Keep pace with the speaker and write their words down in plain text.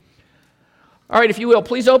All right, if you will,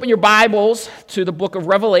 please open your Bibles to the book of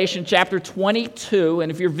Revelation, chapter 22. And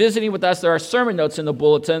if you're visiting with us, there are sermon notes in the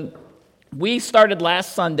bulletin. We started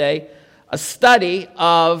last Sunday a study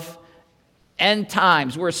of end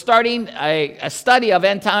times. We're starting a study of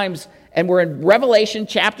end times, and we're in Revelation,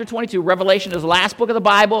 chapter 22. Revelation is the last book of the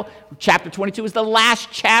Bible. Chapter 22 is the last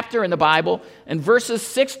chapter in the Bible. And verses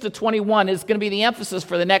 6 to 21 is going to be the emphasis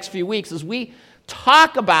for the next few weeks as we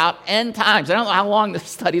talk about end times. I don't know how long this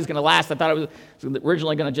study is going to last. I thought it was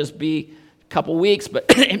originally going to just be a couple weeks, but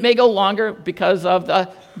it may go longer because of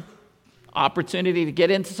the opportunity to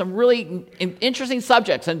get into some really interesting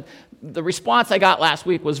subjects. And the response I got last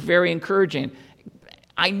week was very encouraging.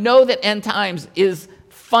 I know that end times is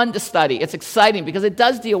fun to study. It's exciting because it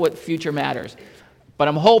does deal with future matters. But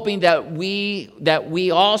I'm hoping that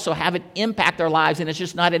we also have it impact our lives, and it's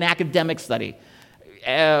just not an academic study.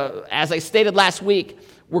 As I stated last week,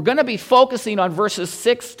 we're going to be focusing on verses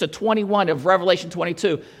 6 to 21 of Revelation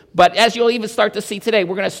 22. But as you'll even start to see today,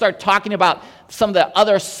 we're going to start talking about some of the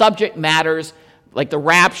other subject matters, like the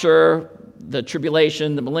rapture, the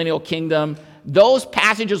tribulation, the millennial kingdom. Those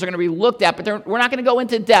passages are going to be looked at, but we're not going to go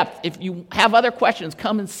into depth. If you have other questions,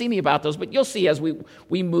 come and see me about those. But you'll see as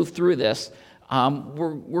we move through this.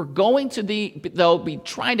 We're going to be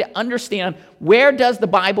trying to understand, where does the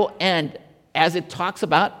Bible end as it talks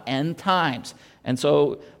about end times. And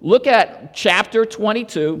so look at chapter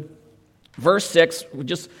 22, verse 6.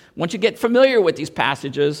 Once you get familiar with these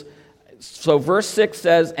passages, so verse 6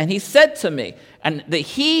 says, "And he said to me," and the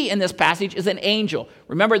he in this passage is an angel.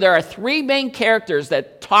 Remember, there are three main characters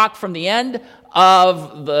that talk from the end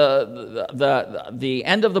of the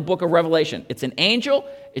end of the book of Revelation. It's an angel,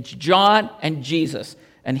 it's John, and Jesus.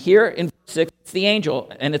 And here in verse 6, it's the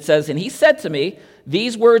angel, and it says, "And he said to me,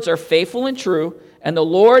 these words are faithful and true, and the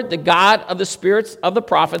Lord, the God of the spirits of the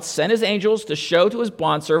prophets, sent his angels to show to his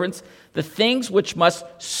bondservants the things which must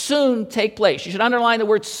soon take place." You should underline the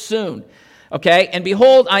word soon. Okay? "And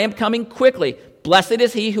behold, I am coming quickly. Blessed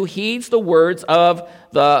is he who heeds the words of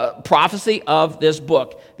the prophecy of this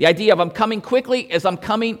book." The idea of I'm coming quickly is I'm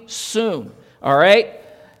coming soon. All right?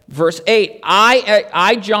 Verse 8,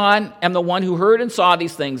 I, John, am the one who heard and saw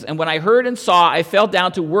these things. And when I heard and saw, I fell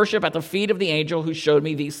down to worship at the feet of the angel who showed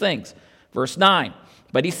me these things. Verse 9,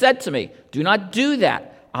 "But he said to me, do not do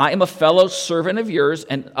that. I am a fellow servant of yours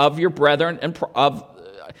and of your brethren and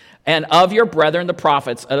of your brethren the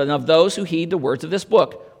prophets, and of those who heed the words of this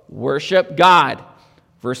book. Worship God."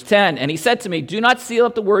 Verse 10, "And he said to me, do not seal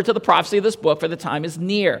up the words of the prophecy of this book, for the time is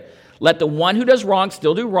near. Let the one who does wrong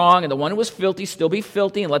still do wrong, and the one who is filthy still be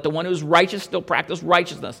filthy, and let the one who is righteous still practice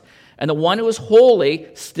righteousness, and the one who is holy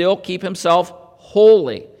still keep himself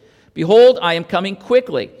holy. Behold, I am coming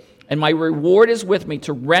quickly, and my reward is with me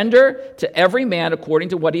to render to every man according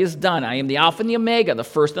to what he has done. I am the Alpha and the Omega, the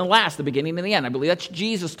first and the last, the beginning and the end." I believe that's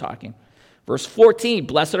Jesus talking. Verse 14,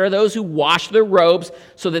 "Blessed are those who wash their robes,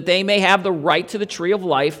 so that they may have the right to the tree of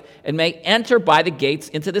life, and may enter by the gates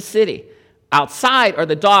into the city. Outside are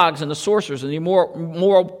the dogs and the sorcerers and the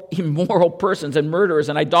immoral persons and murderers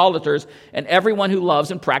and idolaters and everyone who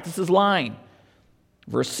loves and practices lying."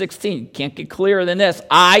 Verse 16, can't get clearer than this.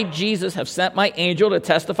 "I, Jesus, have sent my angel to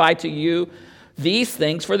testify to you these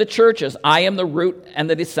things for the churches. I am the root and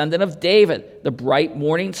the descendant of David, the bright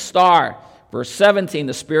morning star." Verse 17,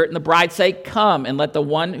 "The Spirit and the bride say, 'Come,' and let the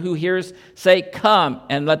one who hears say, 'Come,'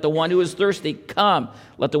 and let the one who is thirsty come.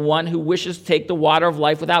 Let the one who wishes take the water of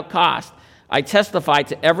life without cost. I testify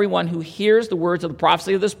to everyone who hears the words of the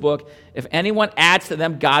prophecy of this book. If anyone adds to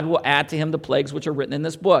them, God will add to him the plagues which are written in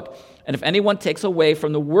this book. And if anyone takes away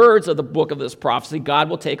from the words of the book of this prophecy, God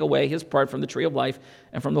will take away his part from the tree of life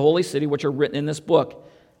and from the holy city which are written in this book.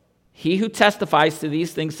 He who testifies to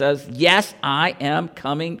these things says, 'Yes, I am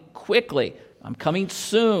coming quickly.'" I'm coming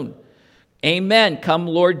soon. "Amen. Come,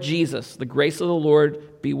 Lord Jesus. The grace of the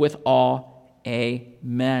Lord be with all.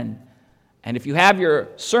 Amen." And if you have your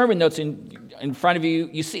sermon notes in front of you,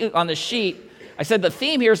 you see on the sheet, I said the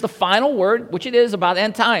theme here is the final word, which it is about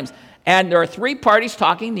end times. And there are three parties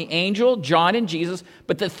talking, the angel, John, and Jesus.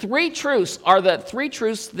 But the three truths are the three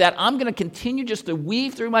truths that I'm going to continue just to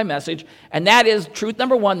weave through my message. And that is truth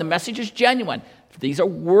number one, the message is genuine. These are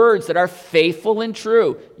words that are faithful and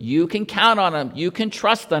true. You can count on them. You can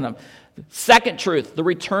trust on them. Second truth, the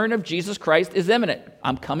return of Jesus Christ is imminent.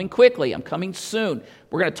 I'm coming quickly. I'm coming soon.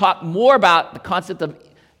 We're going to talk more about the concept of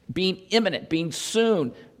being imminent, being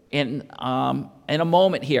soon in a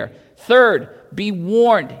moment here. Third, be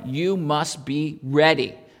warned. You must be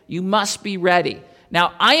ready. You must be ready.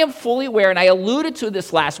 Now, I am fully aware, and I alluded to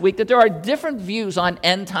this last week, that there are different views on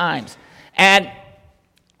end times. And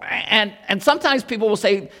And sometimes people will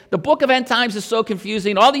say, the book of end times is so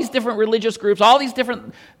confusing. All these different religious groups, all these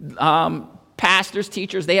different pastors,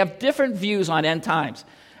 teachers, they have different views on end times.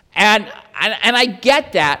 And I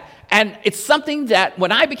get that. And it's something that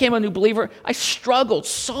when I became a new believer, I struggled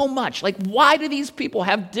so much. Like, why do these people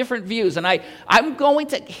have different views? And I'm going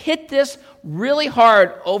to hit this really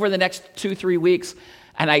hard over the next 2-3 weeks.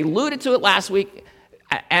 And I alluded to it last week.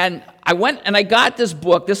 And I went and I got this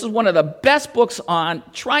book. This is one of the best books on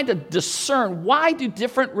trying to discern why do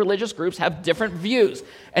different religious groups have different views.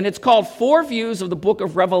 And it's called 4 Views of the Book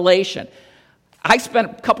of Revelation. I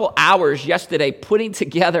spent a couple hours yesterday putting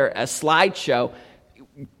together a slideshow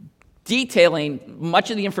detailing much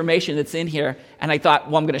of the information that's in here, and I thought,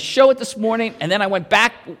 well, I'm going to show it this morning, and then I went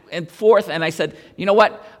back and forth, and I said, you know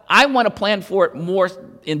what, I want to plan for it more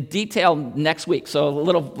in detail next week, so a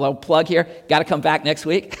little plug here, got to come back next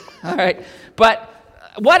week, all right, but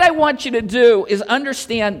what I want you to do is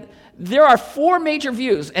understand there are 4 major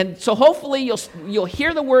views, and so hopefully you'll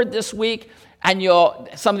hear the word this week, and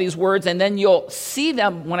some of these words, and then you'll see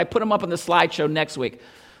them when I put them up on the slideshow next week,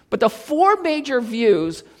 but the 4 major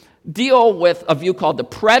views deal with a view called the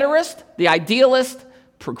preterist, the idealist,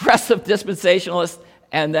 progressive dispensationalist,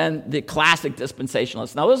 and then the classic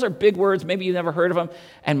dispensationalist. Now, those are big words. Maybe you've never heard of them,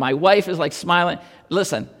 and my wife is like smiling.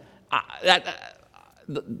 Listen, listen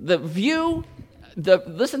to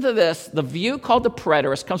this. The view called the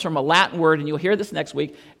preterist comes from a Latin word, and you'll hear this next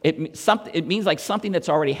week. It means like something that's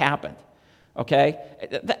already happened, okay?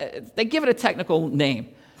 They give it a technical name.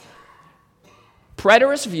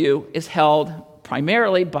 Preterist view is held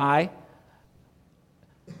primarily by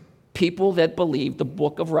people that believe the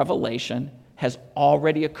book of Revelation has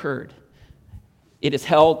already occurred. It's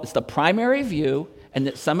the primary view, and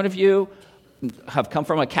that some of you have come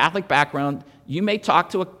from a Catholic background. You may talk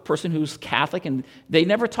to a person who's Catholic, and they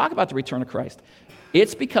never talk about the return of Christ.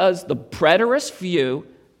 It's because the preterist view,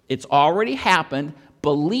 it's already happened,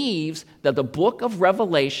 believes that the book of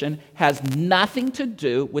Revelation has nothing to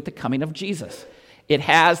do with the coming of Jesus. It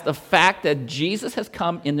has the fact that Jesus has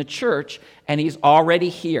come in the church and he's already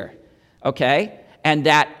here, okay? And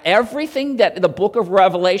that everything that the book of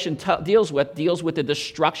Revelation deals with the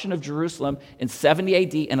destruction of Jerusalem in 70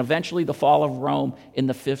 AD and eventually the fall of Rome in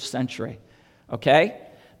the 5th century, okay?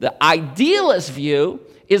 The idealist view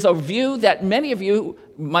is a view that many of you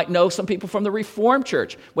might know, some people from the Reformed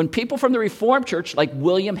Church. When people from the Reformed Church, like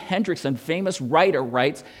William Hendrickson, famous writer,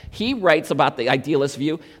 writes about the idealist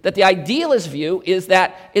view, that the idealist view is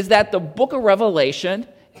that the book of Revelation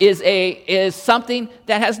is something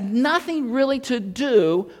that has nothing really to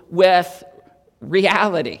do with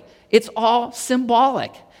reality. It's all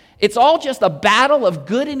symbolic. It's all just a battle of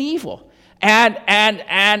good and evil. And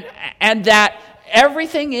that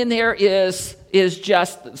everything in there is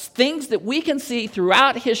just things that we can see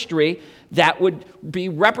throughout history that would be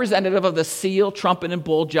representative of the seal, trumpet, and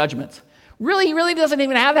bowl judgments. Really doesn't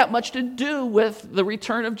even have that much to do with the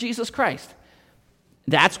return of Jesus Christ.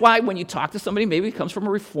 That's why when you talk to somebody maybe who comes from a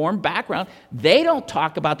Reformed background, they don't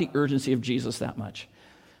talk about the urgency of Jesus that much.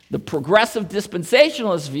 The progressive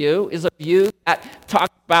dispensationalist view is a view that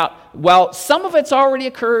talks about, well, some of it's already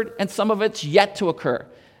occurred and some of it's yet to occur.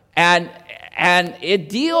 And it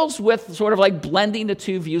deals with sort of like blending the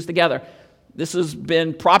 2 views together. This has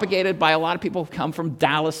been propagated by a lot of people who come from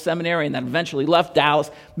Dallas Seminary and then eventually left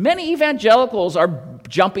Dallas. Many evangelicals are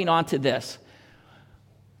jumping onto this.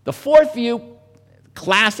 The 4th view,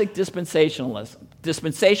 classic dispensationalism.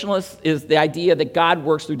 Dispensationalist is the idea that God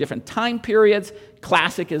works through different time periods.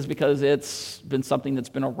 Classic is because it's been something that's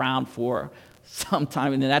been around for some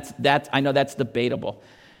time, and that's I know that's debatable.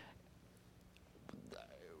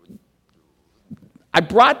 I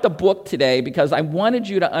brought the book today because I wanted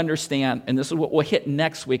you to understand, and this is what we'll hit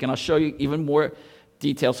next week, and I'll show you even more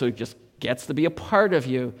details so it just gets to be a part of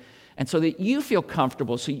you, and so that you feel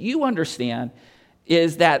comfortable, so you understand,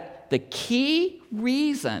 is that the key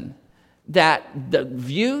reason that the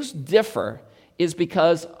views differ is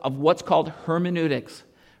because of what's called hermeneutics.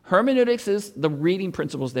 Hermeneutics is the reading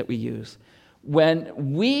principles that we use. When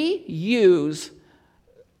we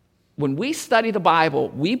study the Bible,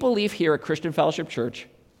 we believe here at Christian Fellowship Church,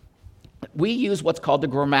 we use what's called the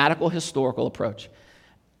grammatical historical approach.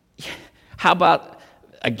 How about,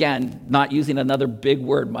 again, not using another big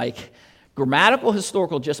word, Mike? Grammatical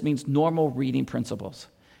historical just means normal reading principles.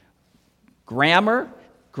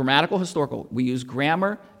 Grammatical historical, we use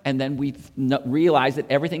grammar, and then we realize that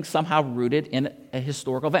everything's somehow rooted in a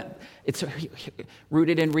historical event. It's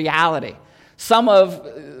rooted in reality. Some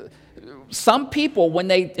people, when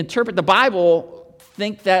they interpret the Bible,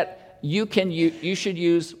 think that you should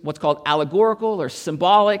use what's called allegorical or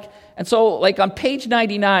symbolic. And so, like on page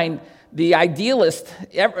 99, the idealist,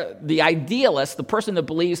 the person that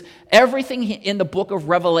believes everything in the book of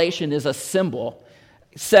Revelation is a symbol,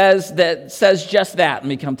 says just that. Let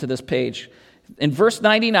me come to this page. In verse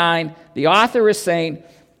 99, the author is saying,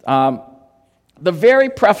 the very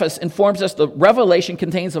preface informs us the Revelation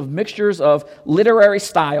contains of mixtures of literary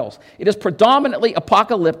styles. It is predominantly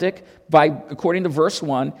apocalyptic, according to verse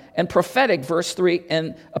 1, and prophetic, verse 3,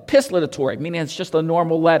 and epistolatory, meaning it's just a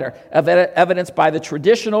normal letter, evidenced by the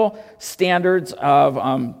traditional standards of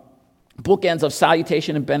bookends of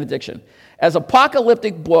salutation and benediction. As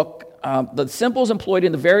apocalyptic book, the symbols employed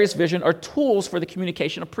in the various visions are tools for the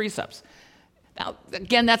communication of precepts. Now,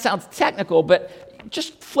 again, that sounds technical, but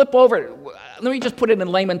just flip over. Let me just put it in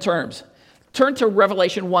layman terms. Turn to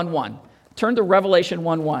Revelation 1:1. Turn to Revelation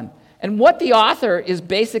 1:1. And what the author is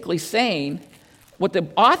basically saying,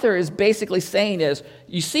 is,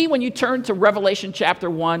 you see when you turn to Revelation chapter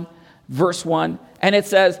 1, verse 1, and it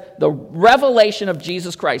says, the revelation of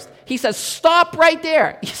Jesus Christ. He says, stop right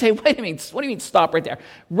there. You say, wait a minute, what do you mean stop right there?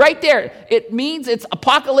 Right there, it means it's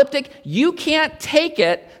apocalyptic. You can't take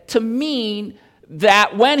it to mean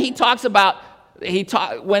that when he talks about,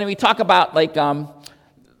 when we talk about like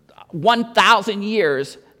 1,000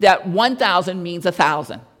 years, that 1,000 means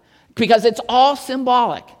 1,000. Because it's all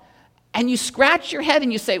symbolic. And you scratch your head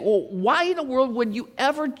and you say, well, why in the world would you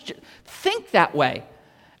ever think that way?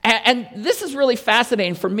 And this is really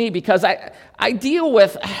fascinating for me because I deal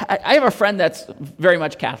with, I have a friend that's very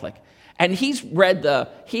much Catholic. And he's read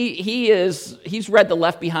he's read the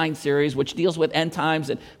Left Behind series, which deals with end times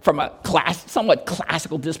and from a somewhat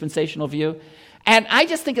classical dispensational view. And I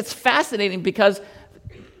just think it's fascinating because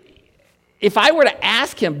if I were to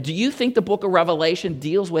ask him, do you think the book of Revelation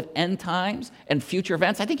deals with end times and future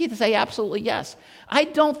events? I think he'd say absolutely yes. I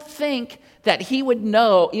don't think that he would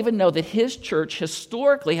even know that his church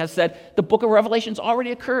historically has said the book of Revelation's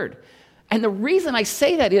already occurred. And the reason I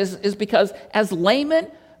say that is because as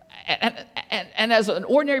laymen and as an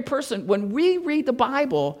ordinary person, when we read the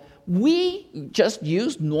Bible, we just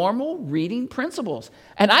use normal reading principles.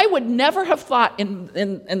 And I would never have thought in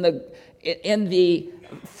the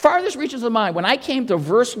farthest reaches of mind, when I came to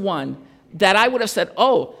verse 1, that I would have said,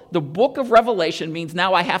 oh, the book of Revelation means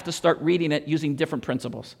now I have to start reading it using different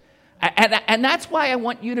principles. And that's why I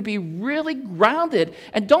want you to be really grounded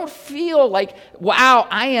and don't feel like, wow,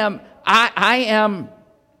 I'm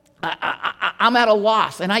at a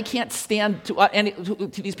loss and I can't stand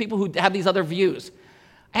to these people who have these other views.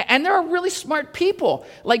 And there are really smart people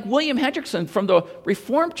like William Hendrickson from the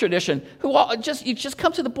Reformed tradition who you just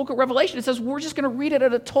come to the book of Revelation. It says we're just going to read it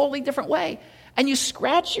in a totally different way. And you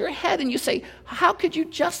scratch your head and you say, how could you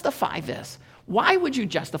justify this? Why would you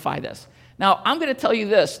justify this? Now, I'm going to tell you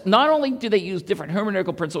this. Not only do they use different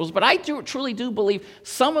hermeneutical principles, but I truly do believe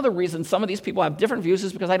some of the reasons some of these people have different views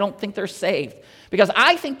is because I don't think they're saved. Because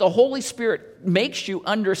I think the Holy Spirit makes you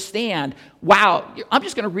understand, wow, I'm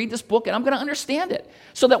just going to read this book and I'm going to understand it.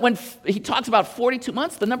 So that when he talks about 42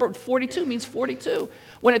 months, the number 42 means 42.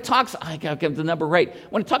 When it talks, I got to get the number right.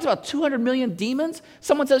 When it talks about 200 million demons,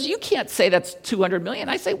 someone says, you can't say that's 200 million.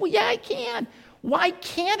 I say, well, yeah, I can. Why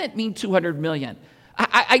can't it mean 200 million?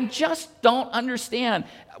 I just don't understand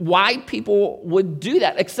why people would do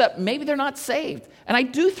that, except maybe they're not saved. And I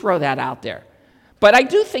do throw that out there. But I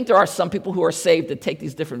do think there are some people who are saved that take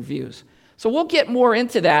these different views. So we'll get more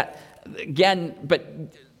into that again, but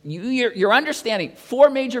you're understanding 4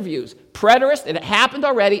 major views. Preterist, it happened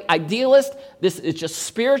already. Idealist, this is just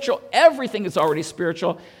spiritual. Everything is already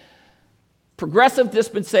spiritual. Progressive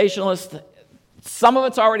dispensationalist, some of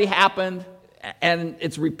it's already happened. And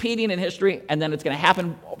it's repeating in history, and then it's going to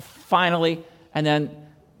happen finally. And then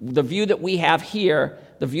the view that we have here,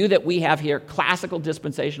 classical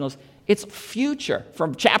dispensationalists, it's future.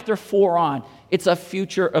 From chapter 4 on, it's a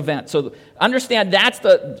future event. So understand that's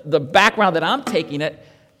the background that I'm taking it,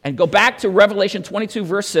 and go back to Revelation 22,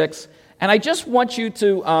 verse 6. And I just want you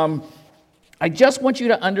to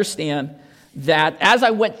understand that as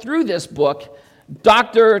I went through this book,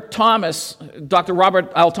 Dr.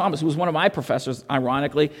 Robert L. Thomas, who was one of my professors,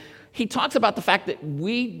 ironically, he talks about the fact that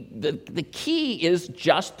the key is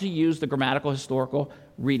just to use the grammatical historical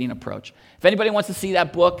reading approach. If anybody wants to see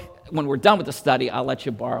that book, when we're done with the study, I'll let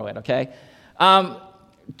you borrow it, okay?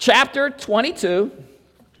 Chapter 22,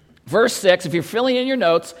 verse 6, if you're filling in your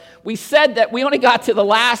notes, we said that we only got to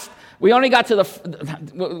we only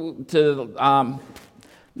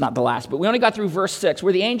got through verse 6,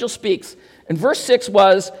 where the angel speaks. And verse 6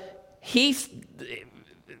 was,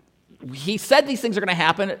 he said these things are going to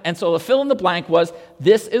happen, and so the fill in the blank was,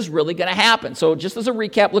 this is really going to happen. So just as a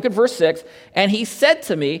recap, look at verse 6. And he said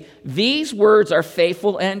to me, these words are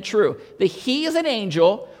faithful and true. The he is an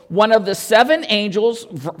angel, one of the 7 angels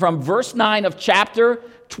from verse 9 of chapter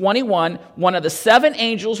 21, one of the 7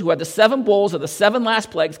 angels who had the 7 bowls of the 7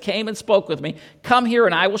 last plagues came and spoke with me. Come here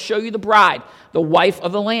and I will show you the bride, the wife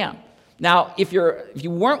of the Lamb. Now, if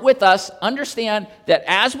you weren't with us, understand that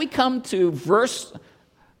as we come to verse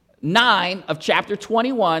 9 of chapter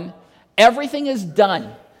 21, everything is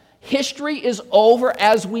done. History is over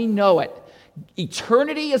as we know it.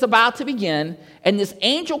 Eternity is about to begin, and this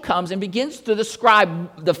angel comes and begins to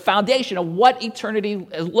describe the foundation of what eternity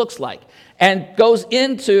looks like, and goes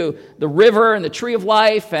into the river and the tree of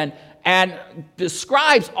life and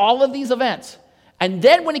describes all of these events. And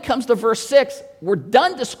then when he comes to verse 6, we're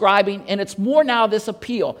done describing, and it's more now this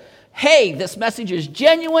appeal. Hey, this message is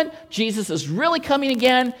genuine. Jesus is really coming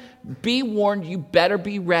again. Be warned, you better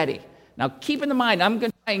be ready. Now, keep in mind, I'm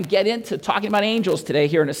going to try and get into talking about angels today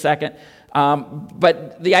here in a second.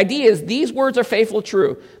 But the idea is these words are faithful and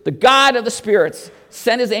true. The God of the spirits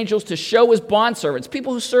sent his angels to show his bondservants,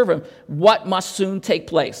 people who serve him, what must soon take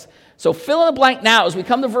place. So fill in the blank now as we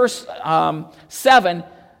come to verse 7.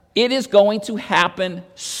 It is going to happen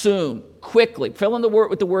soon, quickly. Fill in the word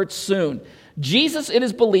with the word soon. Jesus, it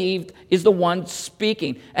is believed, is the one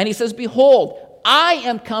speaking. And he says, behold, I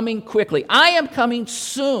am coming quickly. I am coming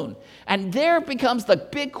soon. And there becomes the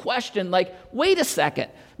big question, like, wait a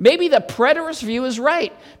second. Maybe the preterist view is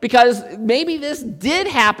right, because maybe this did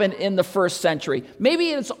happen in the first century. Maybe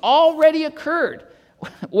it's already occurred,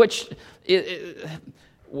 which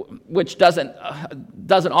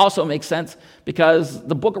doesn't also make sense, because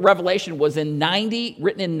the book of Revelation was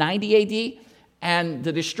written in 90 AD, and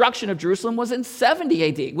the destruction of Jerusalem was in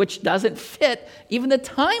 70 AD, which doesn't fit even the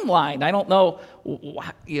timeline. I don't know,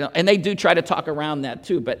 and they do try to talk around that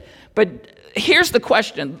too. But here's the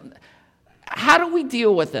question. How do we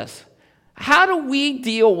deal with this? How do we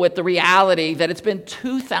deal with the reality that it's been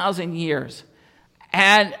 2,000 years?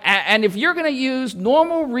 And if you're going to use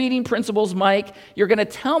normal reading principles, Mike, you're going to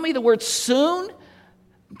tell me the word soon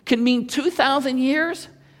can mean 2,000 years?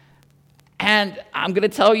 And I'm going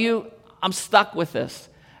to tell you, I'm stuck with this.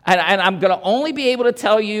 And I'm going to only be able to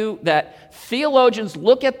tell you that theologians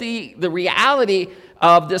look at the reality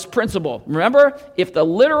of this principle. Remember, if the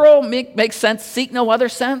literal makes sense, seek no other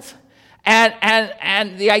sense.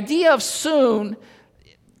 And the idea of soon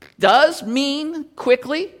does mean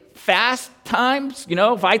quickly, fast times.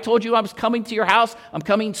 If I told you I was coming to your house, I'm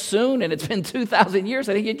coming soon, and it's been 2,000 years,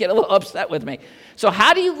 I think you'd get a little upset with me. So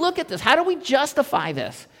how do you look at this? How do we justify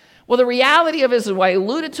this? Well, the reality of it is, I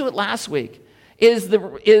alluded to it last week, is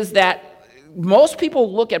that most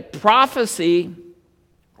people look at prophecy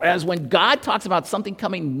as when God talks about something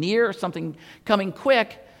coming near, something coming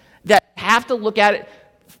quick, that have to look at it.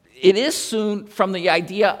 It is soon from the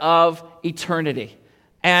idea of eternity.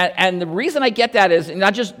 And the reason I get that is,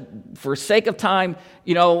 not just for sake of time,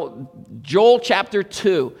 Joel chapter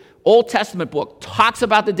 2, Old Testament book, talks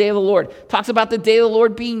about the day of the Lord, talks about the day of the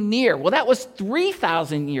Lord being near. Well, that was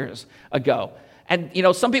 3,000 years ago. And,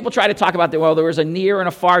 some people try to talk about that, well, there was a near and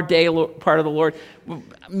a far day part of the Lord.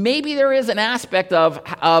 Maybe there is an aspect of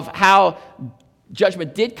how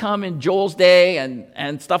judgment did come in Joel's day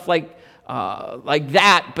and stuff like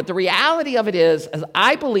that. But the reality of it is, as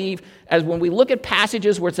I believe, as when we look at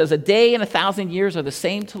passages where it says a day and 1,000 years are the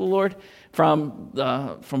same to the Lord,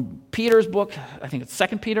 from Peter's book, I think it's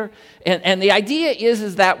 2 Peter, and the idea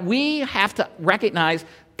is that we have to recognize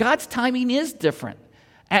God's timing is different.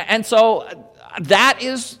 And so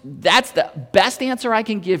that's the best answer I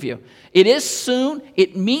can give you. It is soon.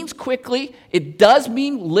 It means quickly. It does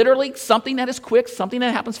mean literally something that is quick, something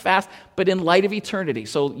that happens fast, but in light of eternity.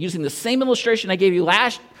 So using the same illustration I gave you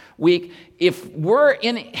last week, if we're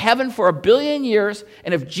in heaven for 1 billion years,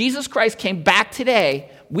 and if Jesus Christ came back today,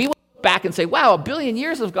 we would look back and say, wow, 1 billion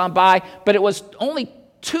years have gone by, but it was only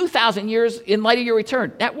 2,000 years in light of your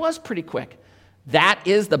return. That was pretty quick. That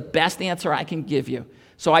is the best answer I can give you.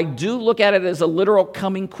 So I do look at it as a literal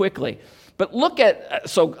coming quickly. But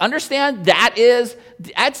so understand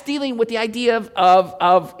that's dealing with the idea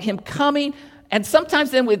of him coming, and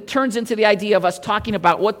sometimes then it turns into the idea of us talking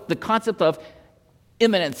about what the concept of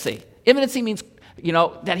imminency. Imminency means,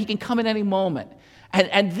 that he can come at any moment.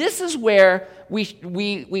 And this is where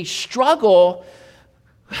we struggle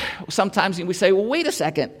sometimes, and we say, well, wait a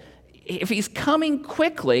second. If he's coming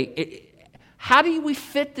quickly, how do we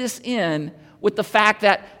fit this in with the fact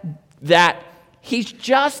that he's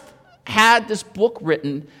just had this book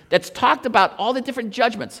written that's talked about all the different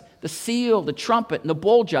judgments, the seal, the trumpet, and the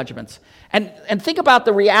bowl judgments. And think about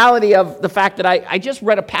the reality of the fact that I just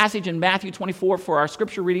read a passage in Matthew 24 for our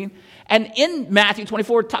scripture reading. And in Matthew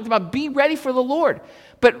 24, it talked about be ready for the Lord.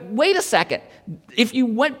 But wait a second. If you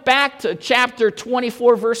went back to chapter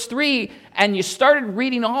 24, verse 3, and you started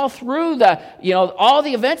reading all through all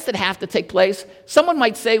the events that have to take place, someone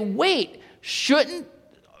might say, wait, shouldn't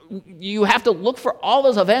you have to look for all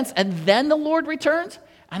those events and then the Lord returns?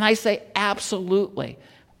 And I say, absolutely.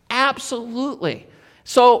 Absolutely.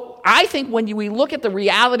 So I think when we look at the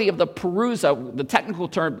reality of the parousia, the technical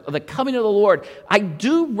term, of the coming of the Lord, I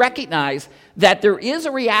do recognize that there is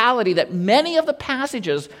a reality that many of the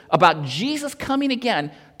passages about Jesus coming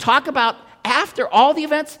again talk about after all the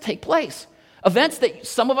events take place, events that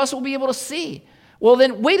some of us will be able to see. Well,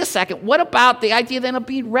 then, wait a second. What about the idea then of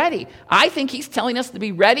being ready? I think he's telling us to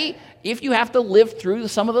be ready if you have to live through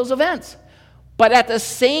some of those events. But at the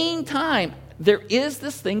same time, there is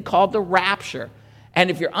this thing called the rapture.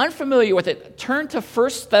 And if you're unfamiliar with it, turn to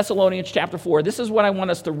 1 Thessalonians chapter 4. This is what I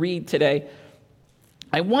want us to read today.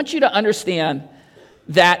 I want you to understand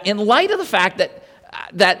that in light of the fact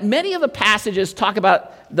that many of the passages talk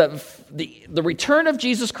about the return of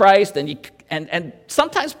Jesus Christ, and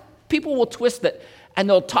sometimes people will twist it, and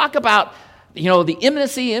they'll talk about the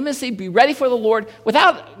imminency, be ready for the Lord,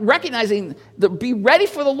 without recognizing the be ready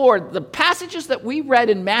for the Lord. The passages that we read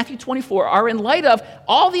in Matthew 24 are in light of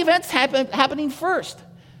all the events happening first.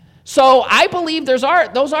 So I believe those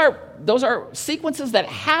are sequences that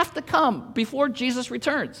have to come before Jesus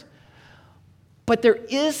returns. But there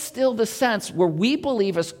is still the sense where we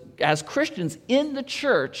believe as Christians in the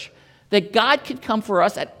church that God could come for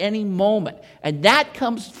us at any moment. And that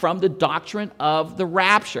comes from the doctrine of the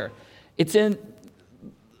rapture. It's in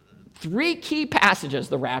 3 key passages,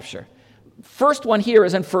 the rapture. First one here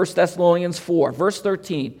is in 1 Thessalonians 4, verse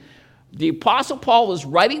 13. The Apostle Paul was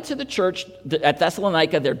writing to the church at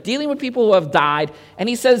Thessalonica. They're dealing with people who have died. And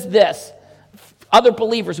he says this, other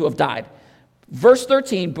believers who have died. Verse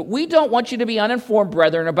 13, but we don't want you to be uninformed,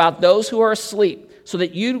 brethren, about those who are asleep, so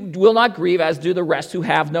that you will not grieve as do the rest who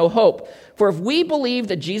have no hope. For if we believe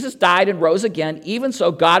that Jesus died and rose again, even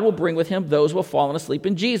so God will bring with him those who have fallen asleep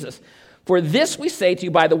in Jesus. For this we say to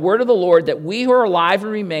you by the word of the Lord, that we who are alive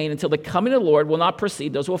and remain until the coming of the Lord will not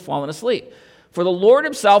precede those who have fallen asleep. For the Lord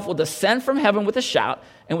himself will descend from heaven with a shout,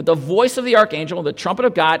 and with the voice of the archangel, and the trumpet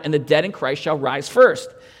of God, and the dead in Christ shall rise first.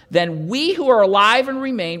 Then we who are alive and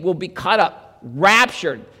remain will be caught up,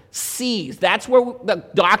 raptured, seized. That's where the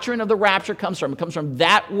doctrine of the rapture comes from. It comes from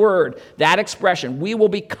that word, that expression. We will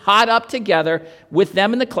be caught up together with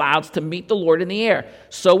them in the clouds to meet the Lord in the air.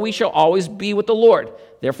 So we shall always be with the Lord.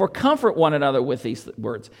 Therefore, comfort one another with these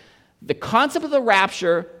words. The concept of the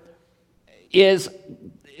rapture is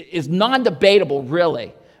non-debatable,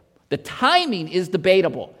 really. The timing is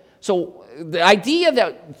debatable. So the idea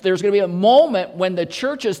that there's going to be a moment when the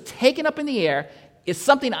church is taken up in the air is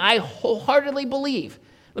something I wholeheartedly believe.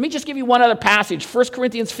 Let me just give you one other passage. 1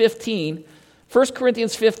 Corinthians 15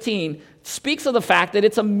 speaks of the fact that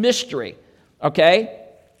it's a mystery, okay?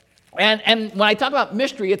 And when I talk about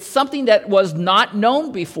mystery, it's something that was not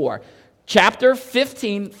known before. Chapter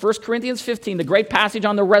 15, 1 Corinthians 15, the great passage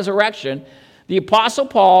on the resurrection, the Apostle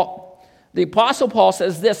Paul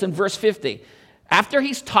says this in verse 50. After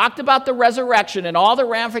he's talked about the resurrection and all the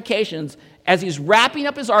ramifications, as he's wrapping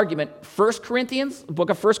up his argument, 1 Corinthians, the book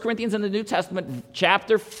of 1 Corinthians in the New Testament,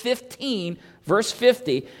 chapter 15, verse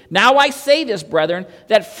 50, now I say this, brethren,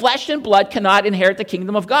 that flesh and blood cannot inherit the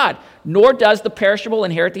kingdom of God, nor does the perishable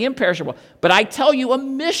inherit the imperishable. But I tell you a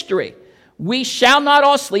mystery. We shall not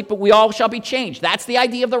all sleep, but we all shall be changed. That's the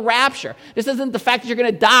idea of the rapture. This isn't the fact that you're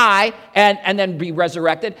going to die and then be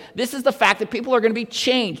resurrected. This is the fact that people are going to be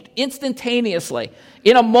changed instantaneously,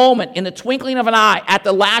 in a moment, in the twinkling of an eye, at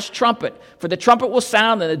the last trumpet. For the trumpet will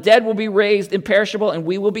sound, and the dead will be raised imperishable, and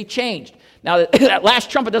we will be changed. Now, that last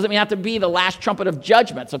trumpet doesn't have to be the last trumpet of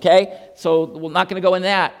judgments, okay? So we're not going to go in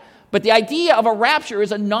that. But the idea of a rapture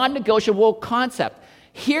is a non-negotiable concept.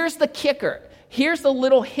 Here's the kicker. Here's the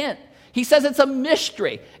little hint. He says it's a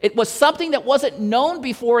mystery. It was something that wasn't known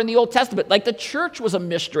before in the Old Testament, like the church was a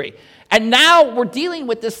mystery. And now we're dealing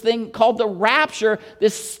with this thing called the rapture,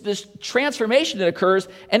 this transformation that occurs,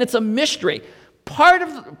 and it's a mystery. Part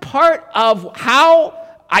of how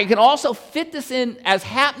I can also fit this in as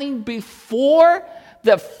happening before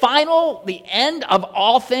the end of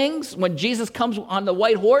all things, when Jesus comes on the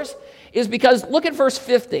white horse, is because, look at verse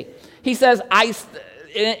 50. He says,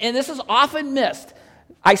 and this is often missed,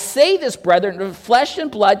 I say this, brethren, that flesh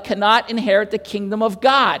and blood cannot inherit the kingdom of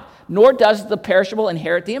God, nor does the perishable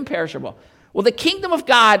inherit the imperishable. Well, the kingdom of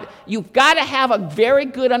God, you've got to have a very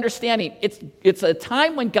good understanding. It's a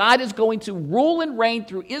time when God is going to rule and reign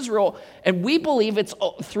through Israel, and we believe it's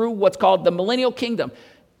through what's called the millennial kingdom,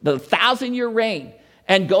 the 1,000-year reign,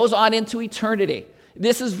 and goes on into eternity.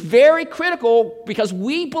 This is very critical because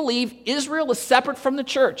we believe Israel is separate from the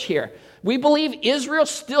church here. We believe Israel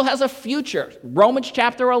still has a future, Romans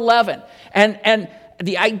chapter 11. And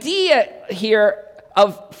the idea here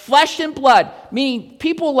of flesh and blood, meaning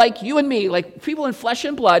people like you and me, like people in flesh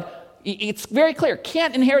and blood, it's very clear,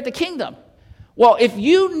 can't inherit the kingdom. Well, if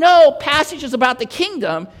you know passages about the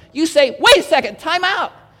kingdom, you say, wait a second, time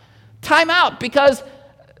out, because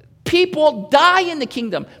people die in the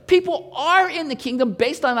kingdom. People are in the kingdom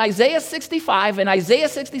based on Isaiah 65 and Isaiah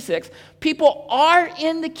 66. People are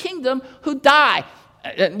in the kingdom who die.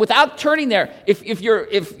 Without turning there,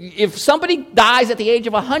 if somebody dies at the age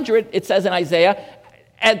of 100, it says in Isaiah,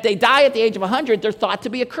 and they die at the age of 100, they're thought to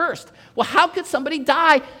be accursed. Well, how could somebody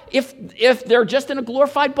die if they're just in a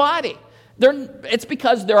glorified body? It's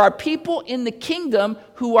because there are people in the kingdom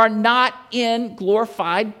who are not in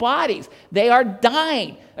glorified bodies. They are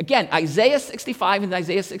dying. Again, Isaiah 65 and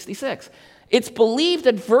Isaiah 66. It's believed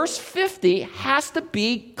that verse 50 has to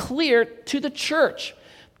be clear to the church.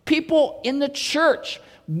 People in the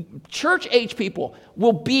church-age people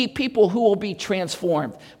will be people who will be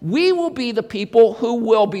transformed. We will be the people who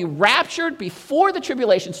will be raptured before the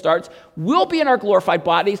tribulation starts. We'll be in our glorified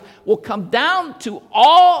bodies. We'll come down to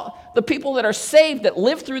all the people that are saved that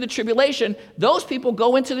live through the tribulation. Those people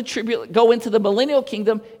go into the millennial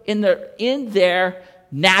kingdom in their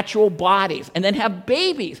natural bodies, and then have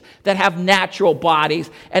babies that have natural bodies.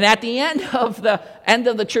 And at the end of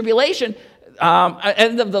the tribulation,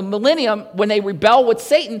 end of the millennium, when they rebel with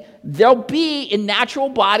Satan, they'll be in natural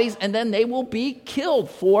bodies, and then they will be killed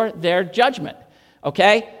for their judgment.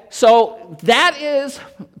 Okay? So that is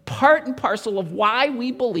part and parcel of why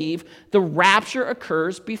we believe the rapture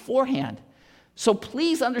occurs beforehand. So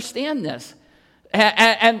please understand this.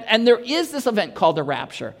 And there is this event called the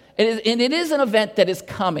rapture. And it is an event that is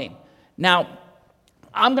coming. Now,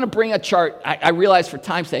 I'm going to bring a chart. I realize for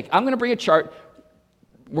time's sake, I'm going to bring a chart.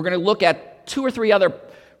 We're going to look at 2 or 3 other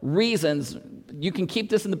reasons. You can keep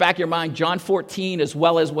this in the back of your mind, John 14, as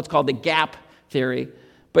well as what's called the gap theory.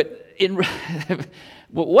 But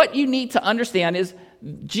what you need to understand is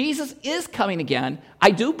Jesus is coming again.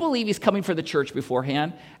 I do believe he's coming for the church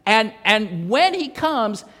beforehand. And when he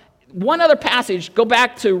comes, one other passage, go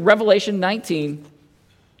back to Revelation 19.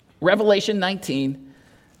 Revelation 19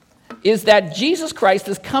 is that Jesus Christ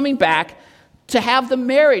is coming back to have the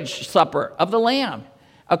marriage supper of the Lamb.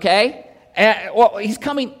 Okay? He's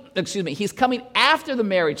coming after the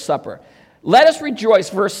marriage supper. Let us rejoice,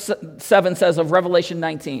 verse 7 says of Revelation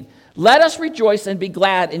 19. Let us rejoice and be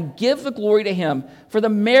glad and give the glory to him, for the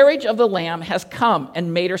marriage of the Lamb has come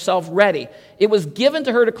and made herself ready. It was given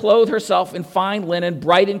to her to clothe herself in fine linen,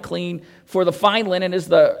 bright and clean, for the fine linen is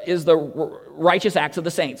the righteous acts of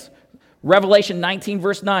the saints. Revelation 19,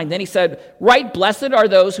 verse 9. Then he said, right, blessed are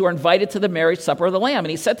those who are invited to the marriage supper of the Lamb.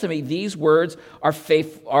 And he said to me, these words are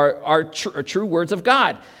true words of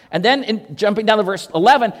God. And then, jumping down to verse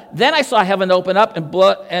 11, then I saw heaven open up,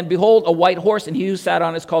 and behold, a white horse, and he who sat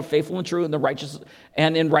on it is called Faithful and True,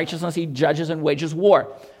 and in righteousness he judges and wages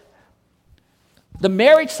war. The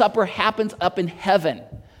marriage supper happens up in heaven.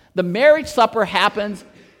 The marriage supper happens,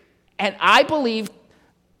 and I believe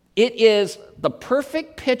it is the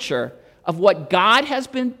perfect picture of what God has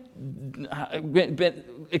been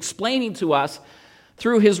explaining to us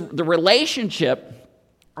through the relationship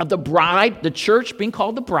of the bride, the church being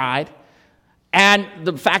called the bride, and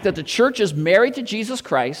the fact that the church is married to Jesus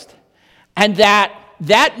Christ, and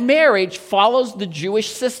that marriage follows the Jewish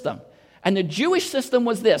system. And the Jewish system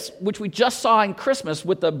was this, which we just saw in Christmas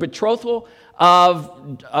with the betrothal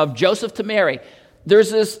of Joseph to Mary.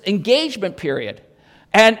 There's this engagement period.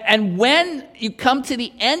 And when you come to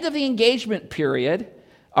the end of the engagement period,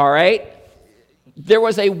 all right, there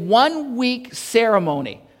was a 1-week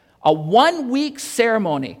ceremony. A 1-week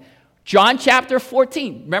ceremony. John chapter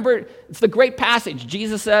 14. Remember, it's the great passage.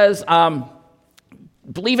 Jesus says,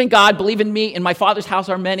 believe in God, believe in me. In my Father's house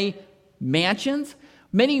are many mansions,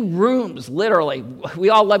 many rooms, literally. We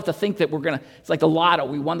all love to think that it's like the lotto.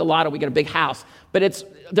 We won the lotto, we get a big house. But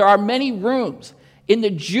there are many rooms. In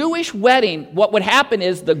the Jewish wedding, what would happen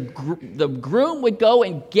is the groom would go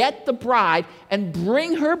and get the bride and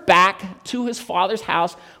bring her back to his father's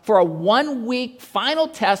house for a 1-week final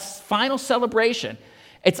test, final celebration.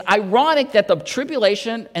 It's ironic that the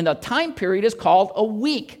tribulation and the time period is called a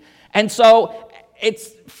week. And so it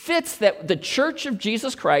fits that the church of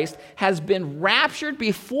Jesus Christ has been raptured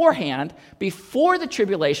beforehand, before the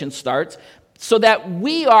tribulation starts, so that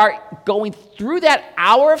we are going through that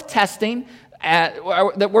hour of testing,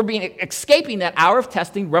 that we're escaping that hour of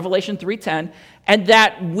testing, Revelation 3:10, and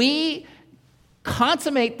that we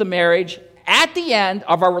consummate the marriage at the end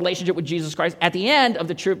of our relationship with Jesus Christ, at the end of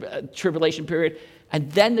the tribulation period,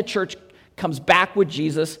 and then the church comes back with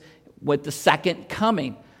Jesus with the second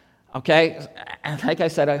coming. Okay? And like I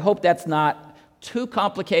said, I hope that's not too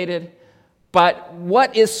complicated, but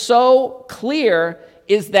what is so clear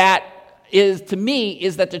is that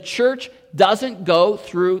the church doesn't go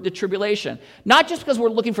through the tribulation. Not just because we're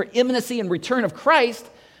looking for imminency and return of Christ,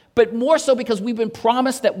 but more so because we've been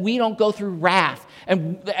promised that we don't go through wrath.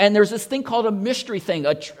 And there's this thing called a mystery thing,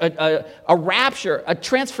 a rapture, a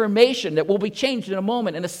transformation that will be changed in a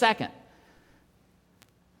moment, in a second.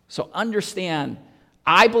 So understand,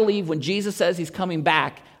 I believe when Jesus says he's coming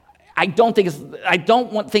back, I don't think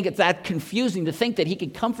it's that confusing to think that he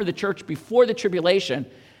could come for the church before the tribulation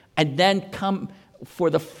and then come for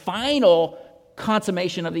the final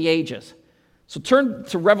consummation of the ages. So turn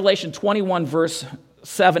to Revelation 21, verse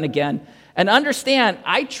 7 again, and understand,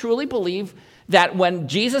 I truly believe that when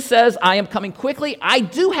Jesus says, I am coming quickly, I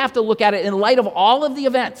do have to look at it in light of all of the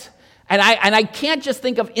events. And I can't just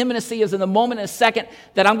think of imminency as in the moment, in a second,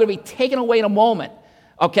 that I'm going to be taken away in a moment,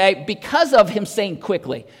 okay, because of him saying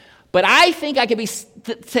quickly. But I think I could be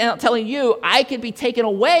telling you, I could be taken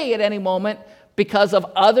away at any moment because of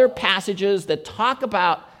other passages that talk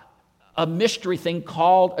about a mystery thing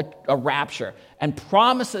called a rapture and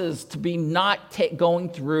promises to be not going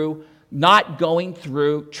through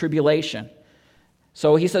tribulation.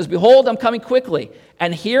 So he says, behold, I'm coming quickly.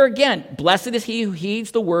 And here again, blessed is he who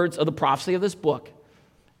heeds the words of the prophecy of this book.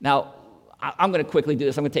 Now, I'm going to quickly do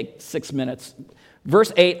this. I'm going to take 6 minutes.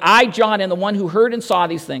 Verse 8, I, John, am the one who heard and saw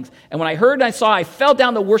these things. And when I heard and I saw, I fell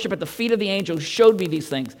down to worship at the feet of the angel who showed me these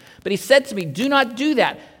things. But he said to me, do not do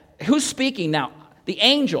that. Who's speaking now? The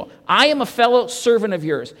angel. I am a fellow servant of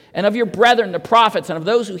yours and of your brethren, the prophets, and of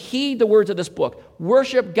those who heed the words of this book.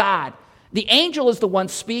 Worship God. The angel is the one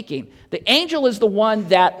speaking. The angel is the one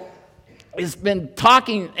that has been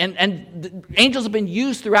talking, and the angels have been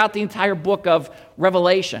used throughout the entire book of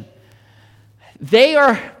Revelation. They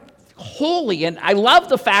are holy, and I love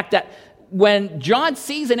the fact that when John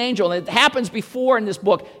sees an angel, and it happens before in this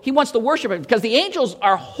book, he wants to worship it because the angels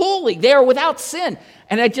are holy. They are without sin.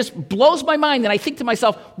 And it just blows my mind. And I think to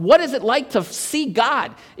myself, what is it like to see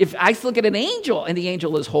God if I look at an angel and the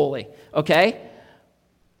angel is holy? Okay?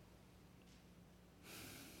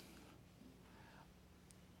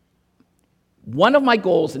 One of my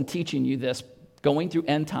goals in teaching you this, going through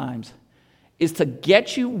end times, is to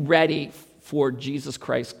get you ready for Jesus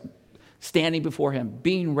Christ, standing before him,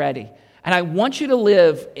 being ready. And I want you to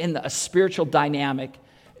live in a spiritual dynamic,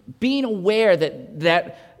 being aware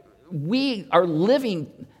that we are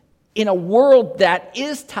living in a world that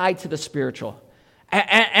is tied to the spiritual.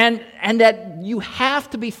 And that you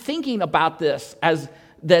have to be thinking about this as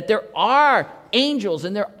that there are angels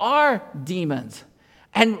and there are demons.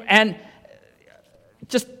 And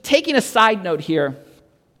just taking a side note here,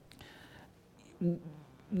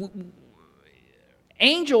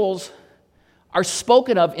 angels are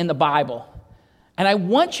spoken of in the Bible. And I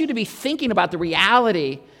want you to be thinking about the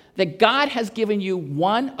reality that God has given you,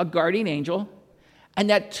 one, a guardian angel, and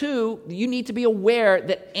that two, you need to be aware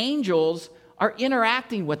that angels are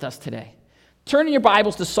interacting with us today. Turn in your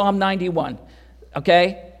Bibles to Psalm 91,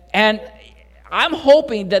 okay? And I'm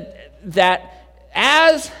hoping that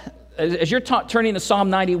as you're turning to Psalm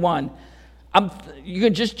 91, you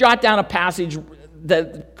can just jot down a passage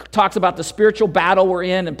that talks about the spiritual battle we're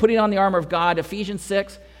in and putting on the armor of God, Ephesians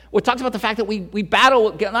 6. It talks about the fact that we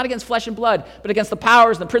battle not against flesh and blood, but against the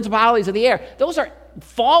powers and the principalities of the air. Those are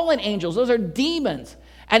fallen angels. Those are demons.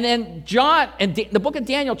 And then John, in the book of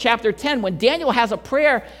Daniel, chapter 10, when Daniel has a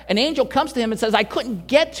prayer, an angel comes to him and says, I couldn't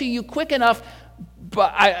get to you quick enough,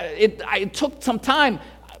 but it took some time.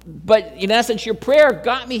 But in essence, your prayer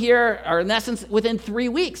got me here, or in essence, within 3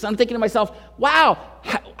 weeks. I'm thinking to myself, wow,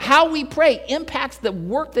 how we pray impacts the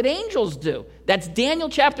work that angels do. That's Daniel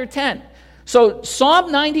chapter 10. So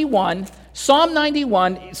Psalm 91,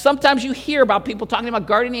 sometimes you hear about people talking about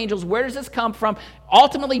guardian angels. Where does this come from?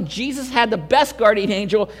 Ultimately, Jesus had the best guardian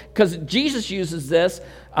angel because Jesus uses this.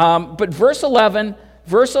 But verse 11,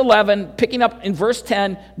 picking up in verse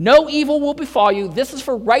 10, no evil will befall you. This is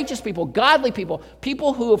for righteous people, godly people,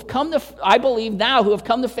 people who have come to, I believe now, who have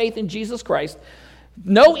come to faith in Jesus Christ.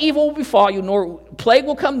 No evil will befall you, nor plague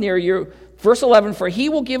will come near you. Verse 11, for he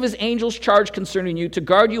will give his angels charge concerning you to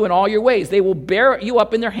guard you in all your ways. They will bear you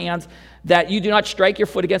up in their hands that you do not strike your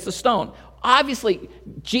foot against a stone. Obviously,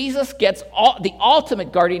 Jesus gets the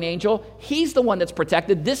ultimate guardian angel. He's the one that's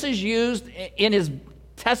protected. This is used in his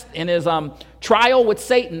trial with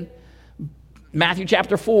Satan, Matthew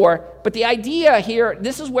chapter 4. But the idea here,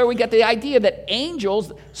 this is where we get the idea that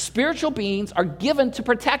angels, spiritual beings, are given to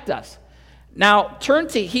protect us. Now, turn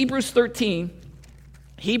to Hebrews 13.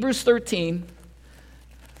 Hebrews 13.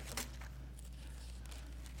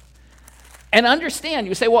 And understand,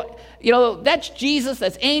 you say, well, that's Jesus,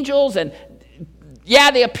 that's angels, and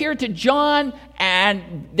yeah, they appeared to John,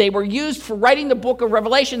 and they were used for writing the book of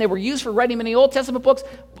Revelation. They were used for writing many Old Testament books,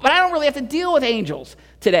 but I don't really have to deal with angels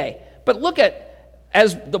today. But look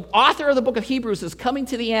as the author of the book of Hebrews is coming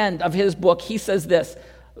to the end of his book, he says this,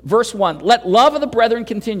 verse 1, let love of the brethren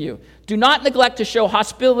continue. Do not neglect to show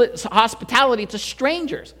hospitality to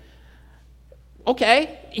strangers.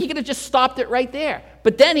 Okay, he could have just stopped it right there.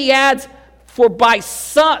 But then he adds, for by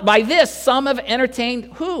this some have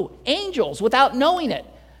entertained who? Angels without knowing it.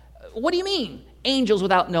 What do you mean, angels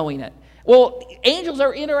without knowing it? Well, angels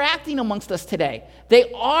are interacting amongst us today.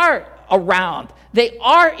 They are around. They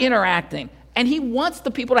are interacting. And he wants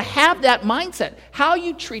the people to have that mindset. How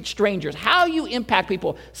you treat strangers, how you impact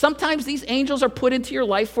people. Sometimes these angels are put into your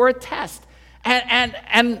life for a test.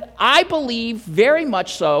 And I believe very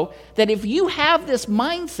much so that if you have this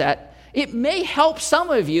mindset, it may help some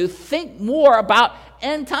of you think more about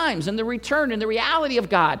end times and the return and the reality of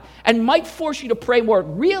God, and might force you to pray more,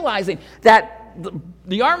 realizing that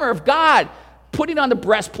the armor of God, putting on the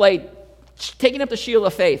breastplate, taking up the shield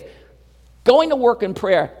of faith, going to work in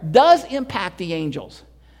prayer, does impact the angels.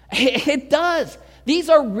 It does. These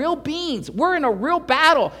are real beings. We're in a real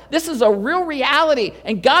battle. This is a real reality,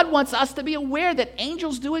 and God wants us to be aware that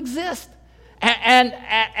angels do exist.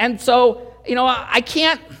 And so, I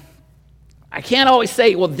can't always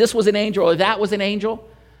say, well, this was an angel or that was an angel,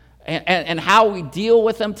 and how we deal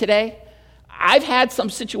with them today. I've had some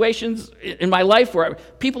situations in my life where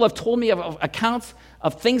people have told me of accounts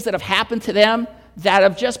of things that have happened to them that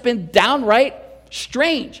have just been downright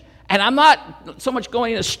strange. And I'm not so much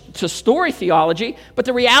going into story theology, but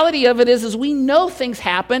the reality of it is we know things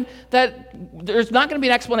happen that there's not going to be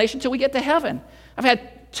an explanation until we get to heaven. I've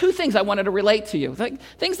had two things I wanted to relate to you,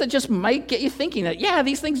 things that just might get you thinking that, yeah,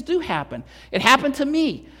 these things do happen. It happened to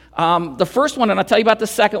me. The first one, and I'll tell you about the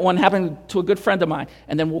second one, happened to a good friend of mine,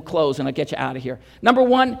 and then we'll close, and I'll get you out of here. Number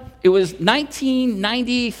one, it was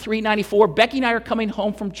 1993, 94. Becky and I are coming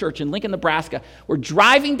home from church in Lincoln, Nebraska. We're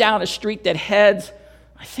driving down a street that heads,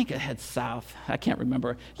 I think it heads south. I can't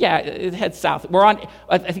remember. Yeah, it heads south. We're on,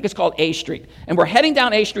 I think it's called A Street. And we're heading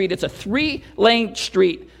down A Street. It's a 3-lane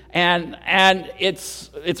street. And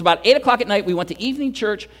it's about 8 o'clock at night. We went to evening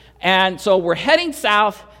church. And so we're heading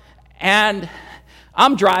south. And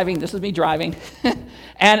I'm driving. This is me driving.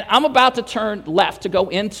 And I'm about to turn left to go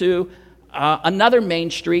into another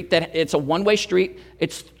main street. That it's a one-way street.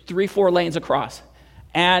 It's 3-4 lanes across.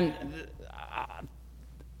 And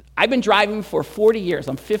I've been driving for 40 years.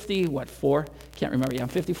 I'm 4? Can't remember. Yeah, I'm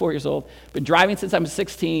 54 years old. Been driving since I'm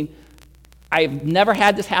 16. I've never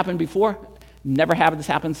had this happen before. Never had this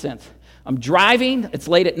happen since. I'm driving. It's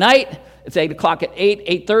late at night. It's 8 o'clock at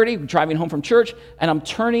 8:30. I'm driving home from church, and I'm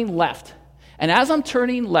turning left. And as I'm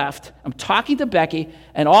turning left, I'm talking to Becky,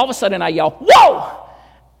 and all of a sudden I yell, "Whoa!"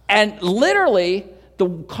 And literally, the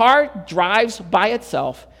car drives by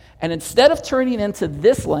itself, and instead of turning into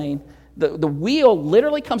this lane, the wheel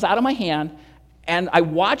literally comes out of my hand, and I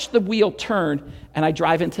watch the wheel turn, and I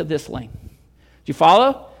drive into this lane. Do you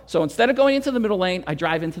follow? So instead of going into the middle lane, I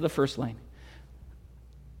drive into the first lane.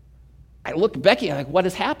 I look at Becky, I'm like, what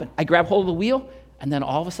has happened? I grab hold of the wheel, and then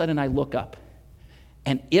all of a sudden I look up.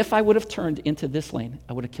 And if I would have turned into this lane,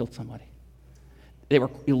 I would have killed somebody. They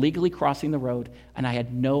were illegally crossing the road, and I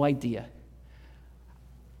had no idea.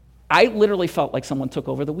 I literally felt like someone took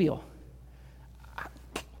over the wheel.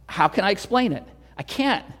 How can I explain it? I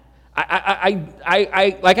can't.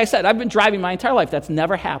 I like I said, I've been driving my entire life. That's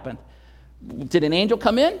never happened. Did an angel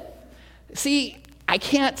come in? See, I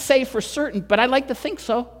can't say for certain, but I'd like to think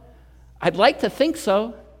so. I'd like to think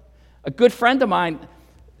so. A good friend of mine,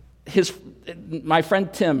 my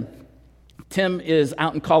friend Tim. Tim is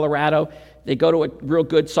out in Colorado. They go to a real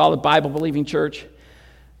good, solid Bible-believing church.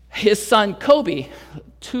 His son, Kobe,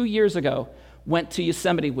 2 years ago, went to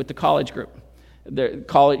Yosemite with the college group. They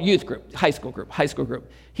call it youth group, high school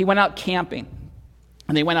group. He went out camping,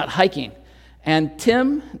 and they went out hiking. And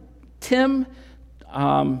Tim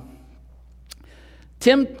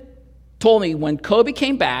told me when Kobe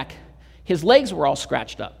came back, his legs were all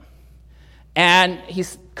scratched up. And he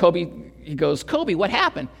goes, "Kobe, what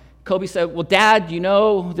happened?" Kobe said, "Well, Dad,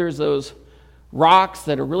 there's those rocks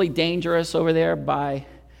that are really dangerous over there by..."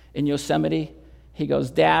 in Yosemite. He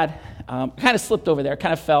goes, Dad, kind of slipped over there,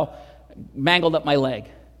 kind of fell, mangled up my leg.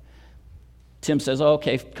 Tim says, oh,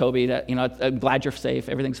 okay, Kobe, I'm glad you're safe.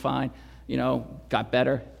 Everything's fine. Got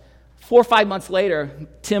better. 4 or 5 months later,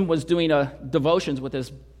 Tim was doing devotions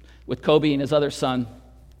with Kobe and his other son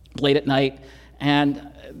late at night, and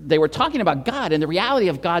they were talking about God and the reality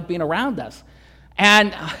of God being around us.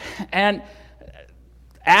 And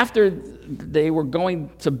after they were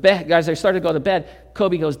going to bed, guys, they started to go to bed,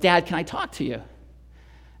 Kobe goes, Dad, can I talk to you?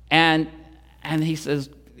 And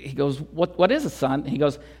he goes, what is it, son? He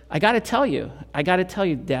goes, I got to tell you,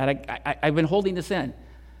 Dad, I've been holding this in.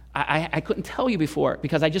 I couldn't tell you before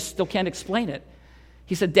because I just still can't explain it.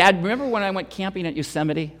 He said, Dad, remember when I went camping at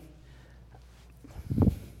Yosemite?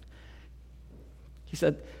 He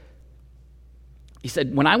said,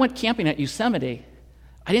 when I went camping at Yosemite,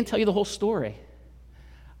 I didn't tell you the whole story.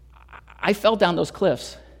 I fell down those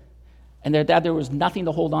cliffs, and Dad, there was nothing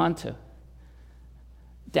to hold on to.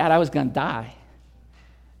 Dad, I was going to die.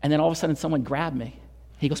 And then all of a sudden, someone grabbed me.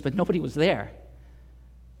 He goes, but nobody was there.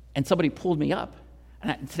 And somebody pulled me up.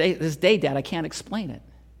 And this day, Dad, I can't explain it.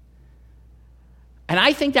 And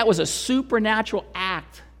I think that was a supernatural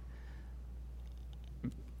act,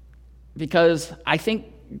 because I think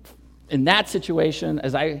in that situation,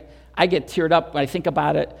 as I get teared up when I think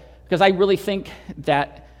about it, because I really think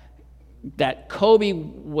that Kobe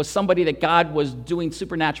was somebody that God was doing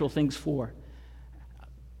supernatural things for.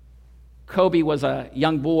 Kobe was a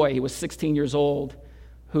young boy. He was 16 years old,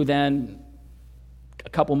 who then, a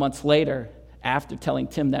couple months later, after telling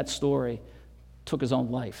Tim that story, took his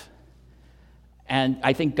own life. And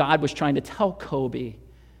I think God was trying to tell Kobe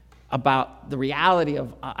about the reality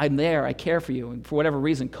of, I'm there, I care for you. And for whatever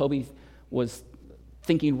reason, Kobe was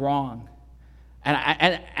thinking wrong.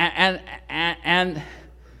 And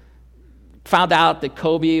found out that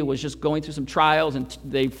Kobe was just going through some trials, and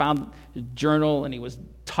they found his journal, and he was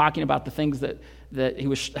talking about the things that he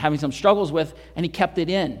was having some struggles with, and he kept it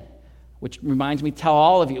in, which reminds me, tell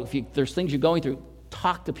all of you, if there's things you're going through,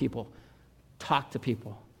 talk to people. Talk to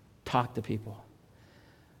people. Talk to people.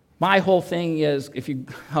 My whole thing is,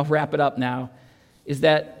 I'll wrap it up now, is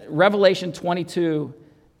that Revelation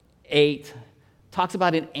 22:8 talks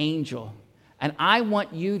about an angel. And I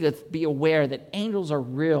want you to be aware that angels are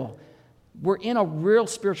real. We're in a real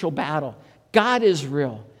spiritual battle. God is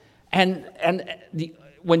real. And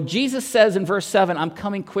when Jesus says in verse 7, I'm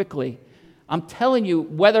coming quickly, I'm telling you,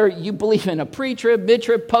 whether you believe in a pre-trib,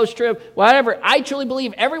 mid-trib, post-trib, whatever, I truly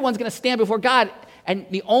believe everyone's going to stand before God. And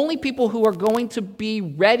the only people who are going to be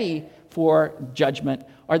ready for judgment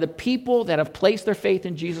are the people that have placed their faith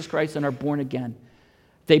in Jesus Christ and are born again.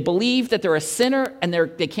 They believe that they're a sinner and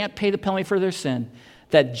they can't pay the penalty for their sin.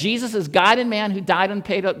 That Jesus is God and man who died and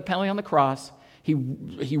paid the penalty on the cross.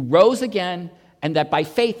 He rose again, and that by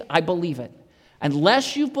faith I believe it.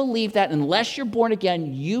 Unless you believe that, unless you're born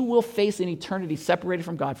again, you will face an eternity separated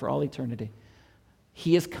from God for all eternity.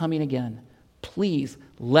 He is coming again. Please,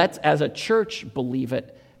 let's as a church believe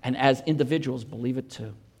it, and as individuals believe it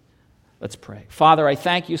too. Let's pray. Father, I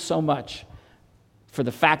thank you so much for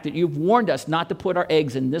the fact that you've warned us not to put our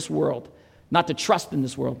eggs in this world, not to trust in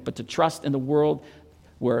this world, but to trust in the world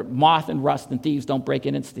where moth and rust and thieves don't break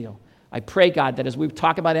in and steal. I pray, God, that as we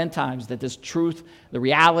talk about end times, that this truth, the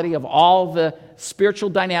reality of all the spiritual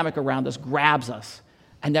dynamic around us grabs us,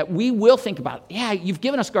 and that we will think about, you've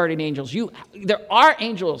given us guardian angels. There are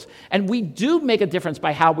angels, and we do make a difference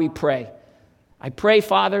by how we pray. I pray,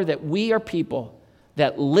 Father, that we are people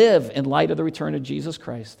that live in light of the return of Jesus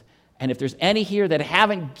Christ. And if there's any here that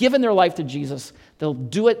haven't given their life to Jesus, they'll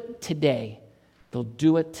do it today. They'll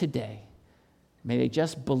do it today. May they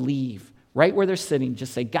just believe right where they're sitting.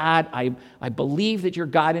 Just say, God, I believe that you're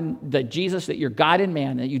God, that Jesus, that you're God and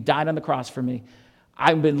man, that you died on the cross for me.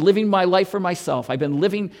 I've been living my life for myself. I've been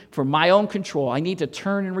living for my own control. I need to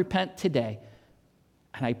turn and repent today.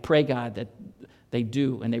 And I pray, God, that they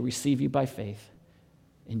do and they receive you by faith.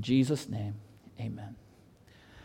 In Jesus' name, amen.